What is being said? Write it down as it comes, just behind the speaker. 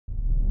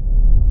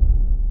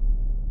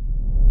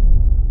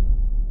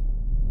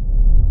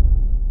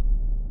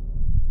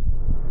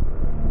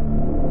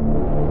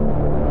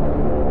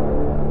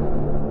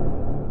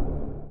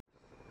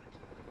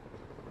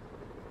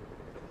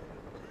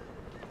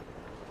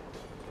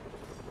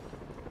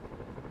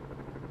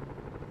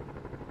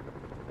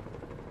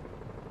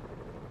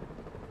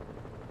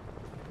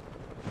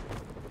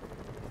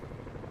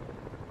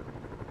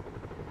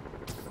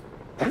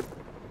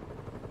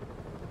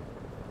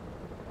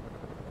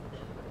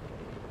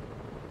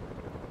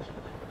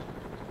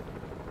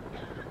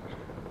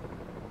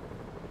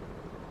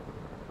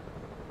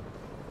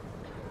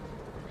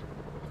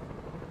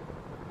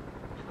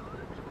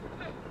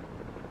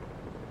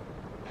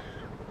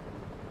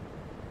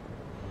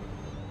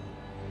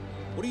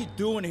What are you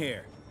doing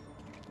here?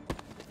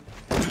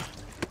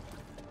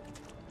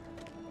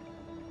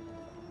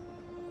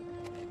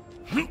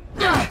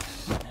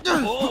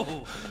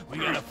 Whoa, we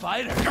got a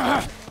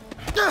fighter.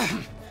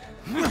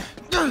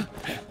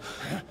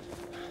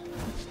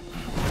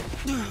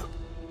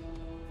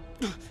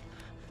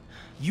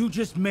 You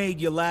just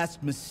made your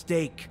last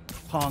mistake,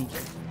 punk.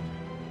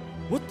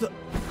 What the?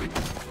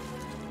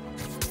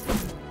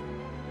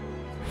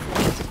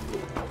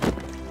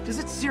 Does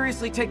it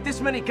seriously take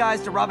this many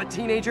guys to rob a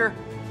teenager?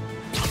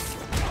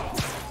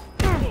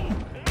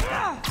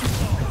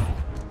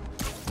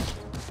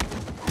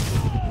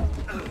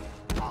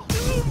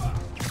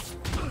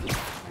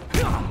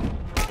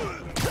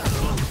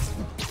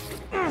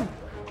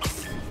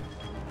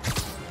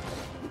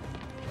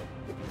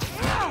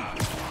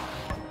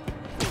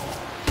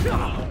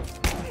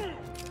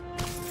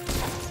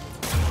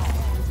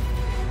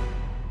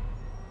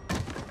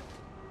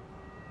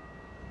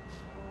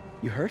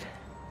 You hurt?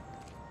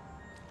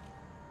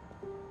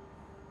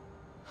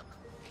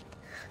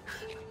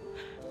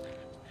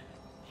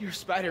 You're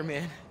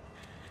Spider-Man.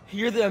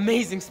 You're the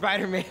amazing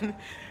Spider-Man.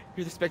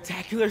 You're the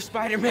spectacular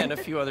Spider-Man. And a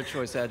few other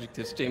choice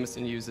adjectives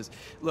Jameson uses.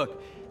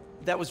 Look,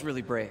 that was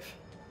really brave.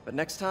 But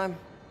next time,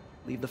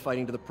 leave the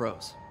fighting to the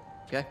pros,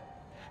 okay?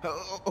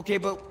 Okay,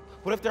 but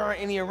what if there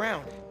aren't any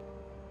around?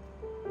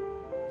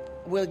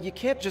 Well, you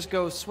can't just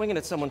go swinging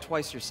at someone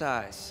twice your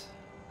size.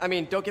 I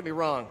mean, don't get me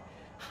wrong.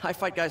 I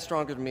fight guys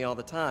stronger than me all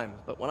the time,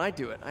 but when I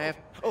do it, I have...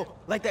 Oh,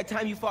 like that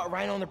time you fought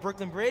Rhino on the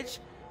Brooklyn Bridge?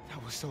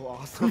 That was so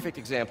awesome. Perfect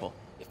example.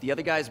 If the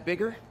other guy's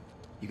bigger,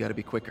 you gotta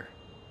be quicker.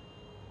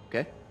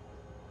 Okay?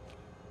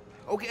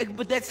 Okay,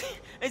 but that's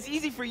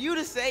easy for you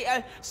to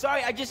say.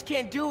 Sorry, I just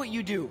can't do what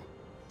you do.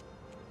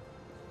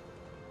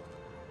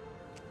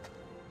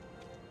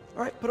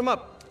 All right, put him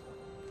up.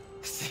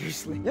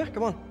 Seriously? Yeah,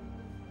 come on.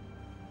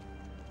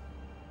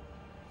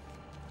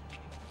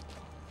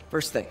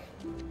 First thing,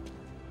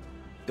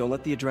 don't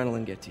let the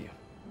adrenaline get to you.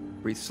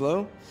 Breathe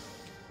slow,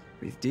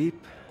 breathe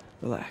deep,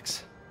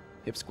 relax.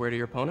 Hip square to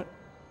your opponent.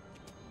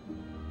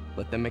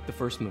 Let them make the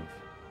first move.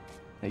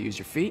 Now use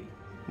your feet,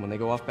 and when they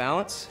go off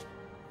balance,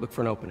 look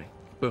for an opening.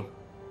 Boom.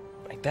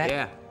 Like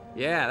that?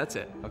 Yeah, that's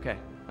it. Okay,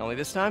 only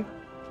this time,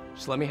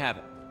 just let me have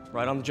it.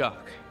 Right on the jaw,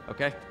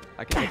 okay?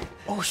 I can take it.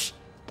 Oh,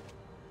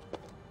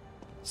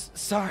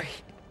 sorry.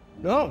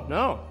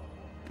 No.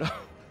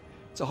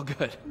 It's all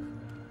good.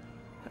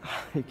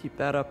 You keep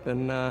that up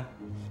and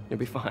you'll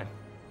be fine.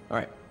 All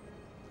right,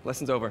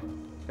 lesson's over.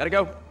 Gotta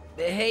go.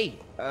 Hey,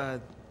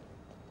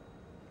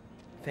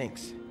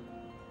 thanks.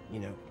 You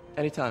know.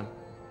 Anytime.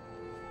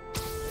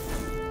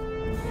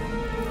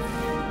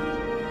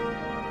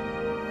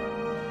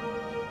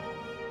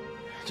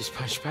 Just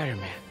punch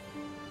Spider-Man.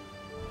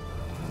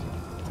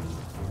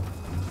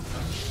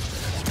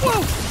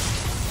 Whoa!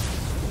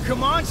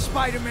 Come on,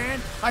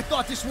 Spider-Man! I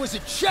thought this was a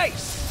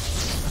chase!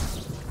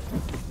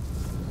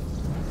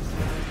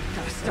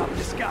 Gotta stop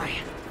this guy.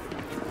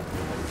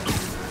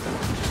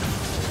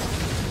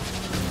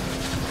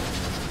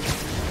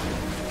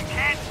 You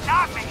can't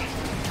stop me!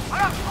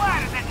 But I'm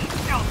flattered that you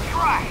still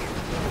try!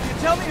 If you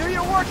tell me who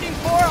you're working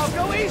for, I'll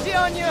go easy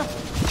on you!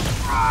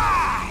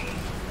 Try!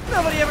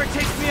 Nobody ever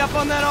takes me up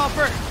on that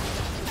offer!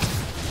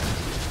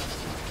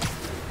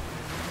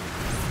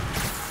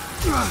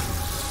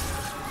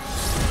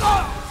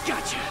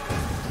 Gotcha!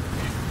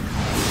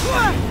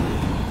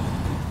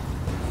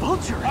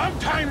 Vulture! Long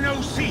time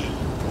no see!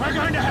 We're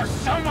going to have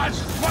so much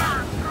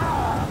fun!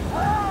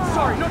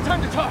 Sorry, no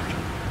time to talk!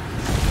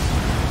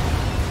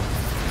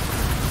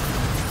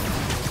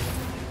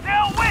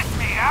 Still with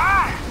me,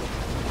 huh?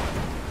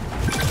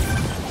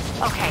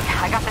 Okay,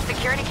 I got the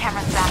security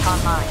cameras back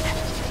online.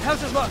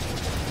 How's it look?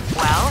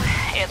 Well,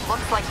 it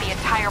looks like the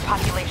entire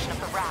population of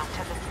the raft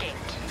has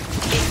escaped,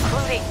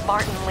 including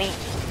Martin Lee.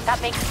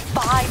 That makes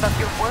 5 of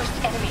your worst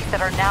enemies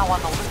that are now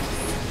on the loose.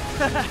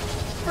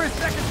 For a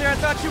second there, I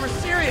thought you were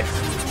serious.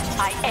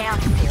 I am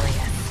serious.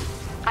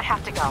 I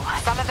have to go.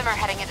 Some of them are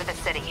heading into the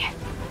city.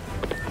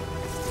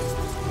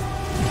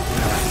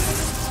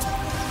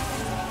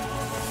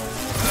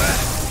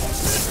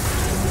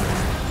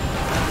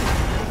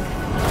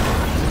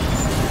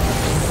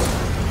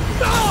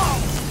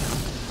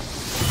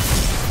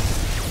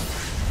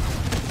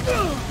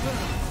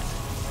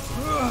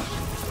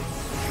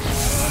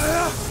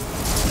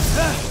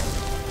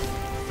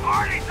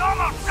 Party's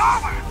almost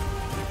over!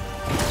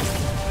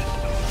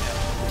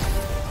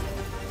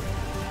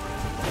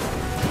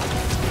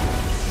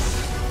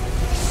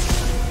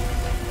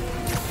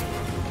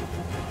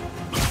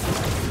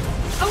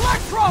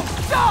 Electro,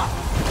 stop!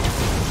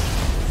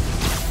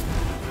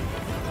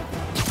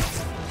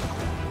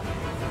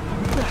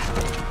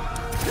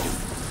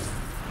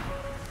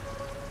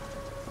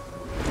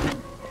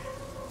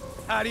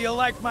 How do you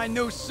like my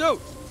new suit?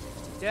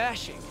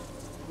 Dashing.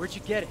 Where'd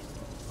you get it?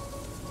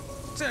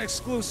 It's an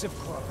exclusive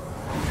club.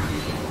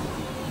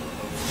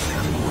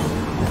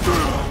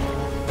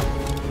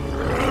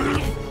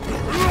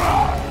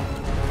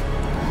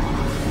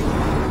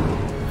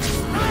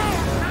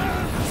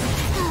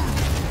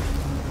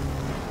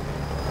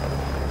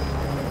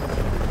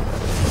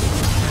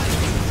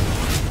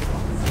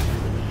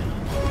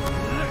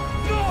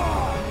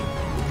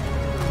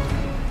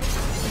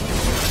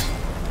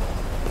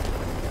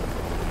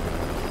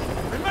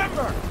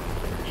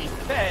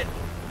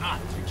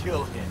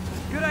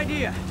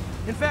 idea.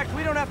 In fact,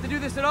 we don't have to do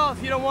this at all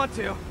if you don't want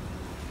to.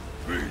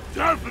 We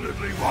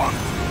definitely want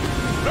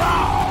to.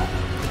 Now!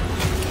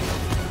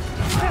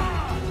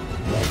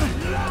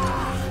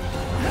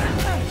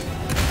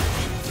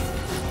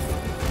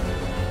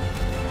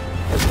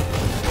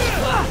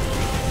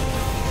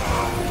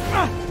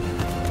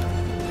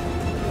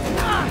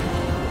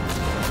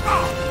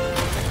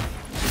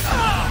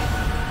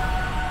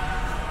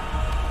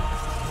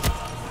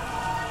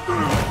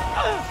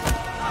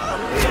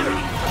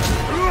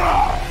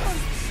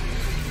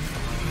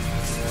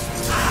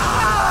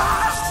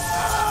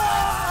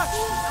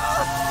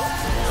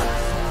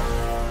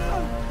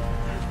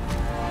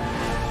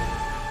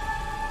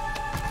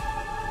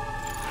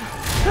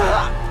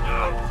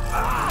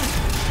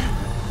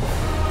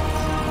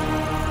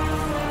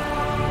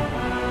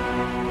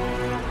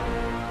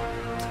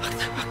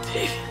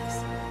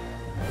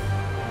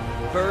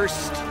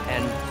 First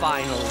and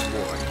final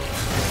warning.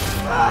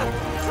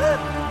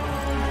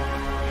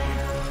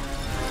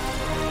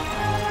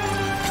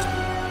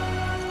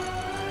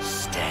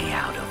 Stay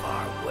out of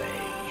our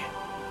way.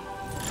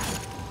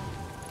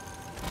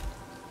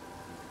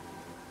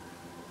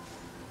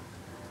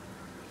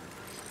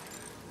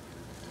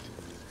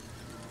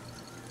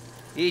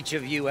 Each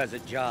of you has a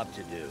job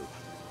to do.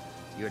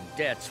 Your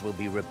debts will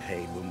be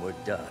repaid when we're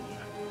done.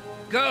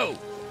 Go!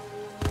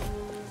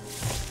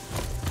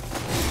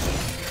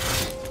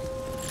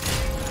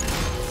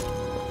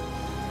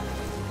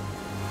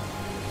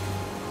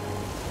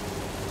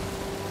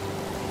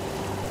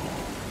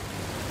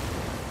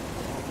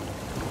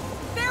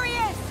 There he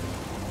is!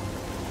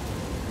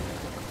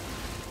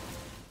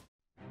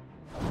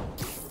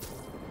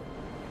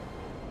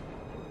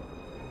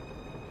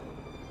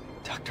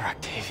 Dr.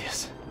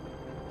 Octavius.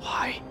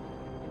 Why?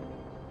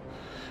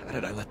 How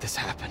did I let this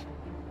happen?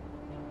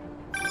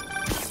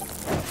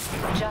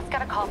 Just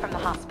got a call from the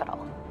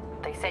hospital.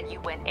 They said you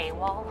went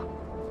AWOL.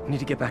 I need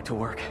to get back to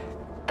work.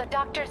 The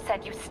doctor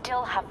said you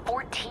still have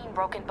 14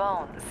 broken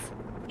bones.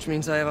 Which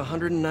means I have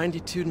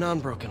 192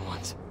 non-broken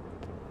ones.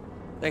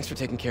 Thanks for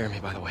taking care of me,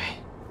 by the way.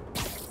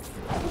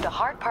 The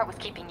hard part was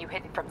keeping you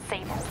hidden from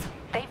Sables.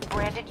 They've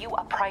branded you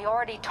a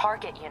priority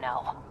target, you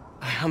know.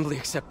 I humbly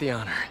accept the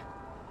honor.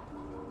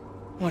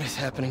 What is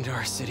happening to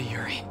our city,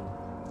 Yuri?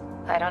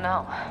 I don't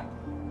know.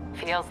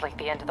 Feels like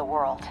the end of the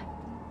world.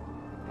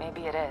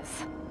 Maybe it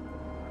is.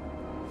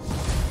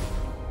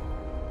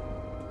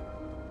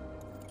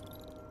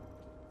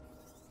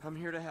 I'm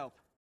here to help.